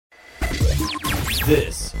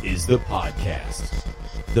This is the podcast.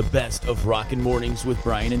 The best of Rockin' Mornings with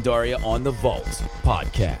Brian and Daria on the Vault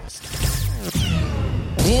podcast.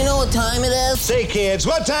 Do you know what time it is? Say, kids,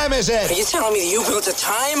 what time is it? Are you telling me that you built a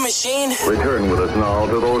time machine? Return with us now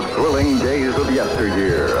to those thrilling days of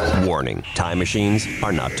yesteryear. Warning, time machines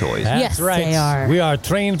are not toys. That's Yes, right. they are. We are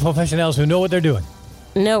trained professionals who know what they're doing.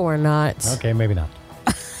 No, we're not. Okay, maybe not.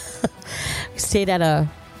 We stayed at a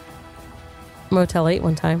Motel 8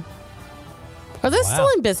 one time. Are those Wow. still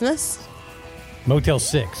in business? Motel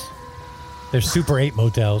 6. There's Super 8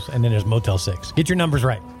 motels, and then there's Motel 6. Get your numbers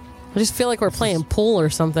right. I just feel like we're playing pool or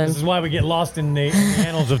something. This is why we get lost in the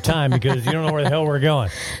annals of time, because you don't know where the hell we're going.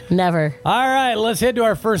 Never. All right, let's head to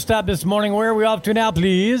our first stop this morning. Where are we off to now,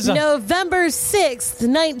 please? November 6th,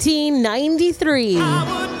 1993.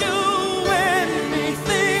 I would do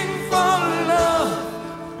anything for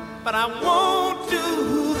love, but I won't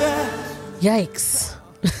do that. Yikes.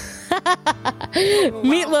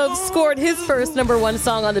 Meatloaf scored his first number one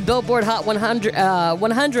song on the Billboard Hot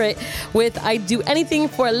 100 with I'd Do Anything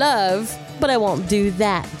for Love, but I Won't Do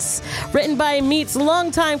That. Written by Meat's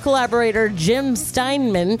longtime collaborator Jim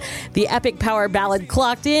Steinman, the epic power ballad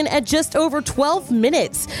clocked in at just over 12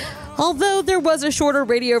 minutes. Although there was a shorter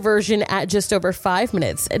radio version at just over 5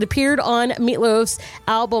 minutes. It appeared on Meatloaf's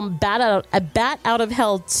album Bat Out of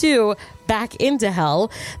Hell 2, Back into Hell,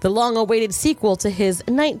 the long-awaited sequel to his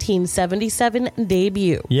 1977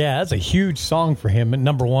 debut. Yeah, that's a huge song for him,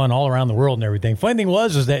 number one all around the world and everything. Funny thing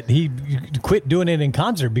was that he quit doing it in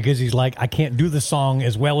concert because he's like, I can't do the song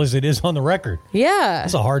as well as it is on the record. Yeah.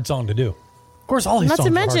 That's a hard song to do. Of course, all his Not songs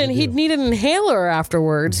to are hard mention, to he'd do. need an inhaler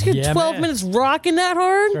afterwards. He had Yeah, 12 man. minutes rocking that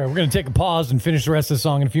hard. All right, we're going to take a pause and finish the rest of the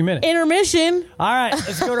song in a few minutes. Intermission. All right,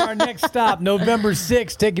 let's go to our next stop. November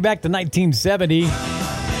 6th, take you back to 1970.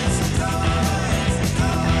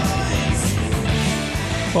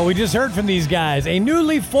 Well, we just heard from these guys. A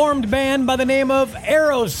newly formed band by the name of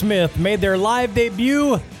Aerosmith made their live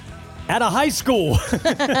debut at a high school.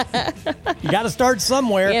 You got to start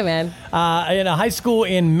somewhere. Yeah, man. In a high school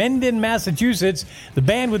in Mendon, Massachusetts. The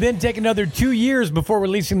band would then take another 2 years before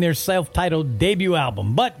releasing their self-titled debut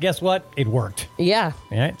album. But guess what? It worked. Yeah,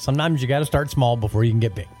 All right? Sometimes you got to start small before you can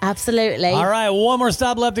get big. absolutely. All right, one more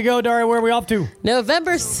stop left to go, Daria. Where are we off to?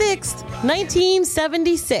 November 6th,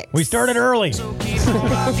 1976. We started early.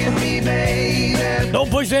 Don't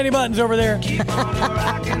push any buttons over there.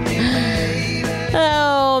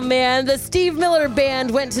 Oh, man. The Steve Miller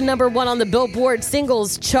Band went to number one on the Billboard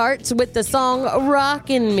singles chart with the song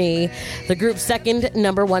Rockin' Me, the group's second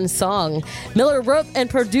number one song. Miller wrote and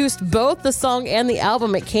produced both the song and the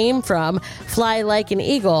album it came from, Fly Like an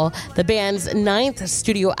Eagle, the band's ninth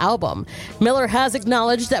studio album. Miller has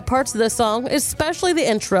acknowledged that parts of the song, especially the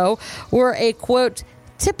intro, were a, quote,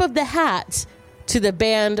 tip of the hat to the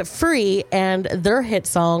band Free and their hit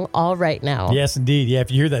song All Right Now. Yes, indeed. Yeah,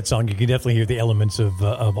 if you hear that song, you can definitely hear the elements of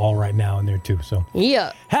All Right Now in there, too. So,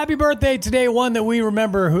 Yeah. happy birthday today, one that we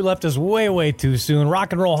remember who left us way, way too soon.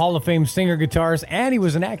 Rock and Roll Hall of Fame singer, guitarist, and he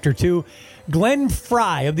was an actor, too. Glenn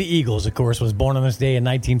Frey of the Eagles, of course, was born on this day in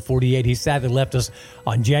 1948. He sadly left us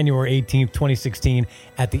on January 18th, 2016,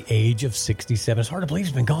 at the age of 67. It's hard to believe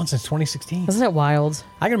he's been gone since 2016. Isn't it wild?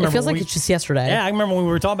 I can remember It feels when like it's just yesterday. Yeah, I remember when we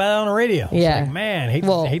were talking about it on the radio. It's Yeah. like, man,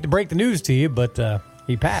 hate to break the news to you, but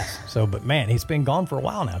he passed. So, but man, he's been gone for a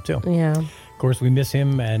while now, too. Yeah. Of course, we miss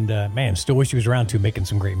him, and man, still wish he was around, too, making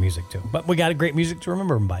some great music, too. But we got great music to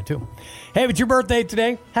remember him by, too. Hey, if it's your birthday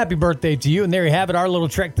today, happy birthday to you. And there you have it, our little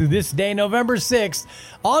trek through this day, November 6th,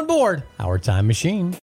 on board our time machine.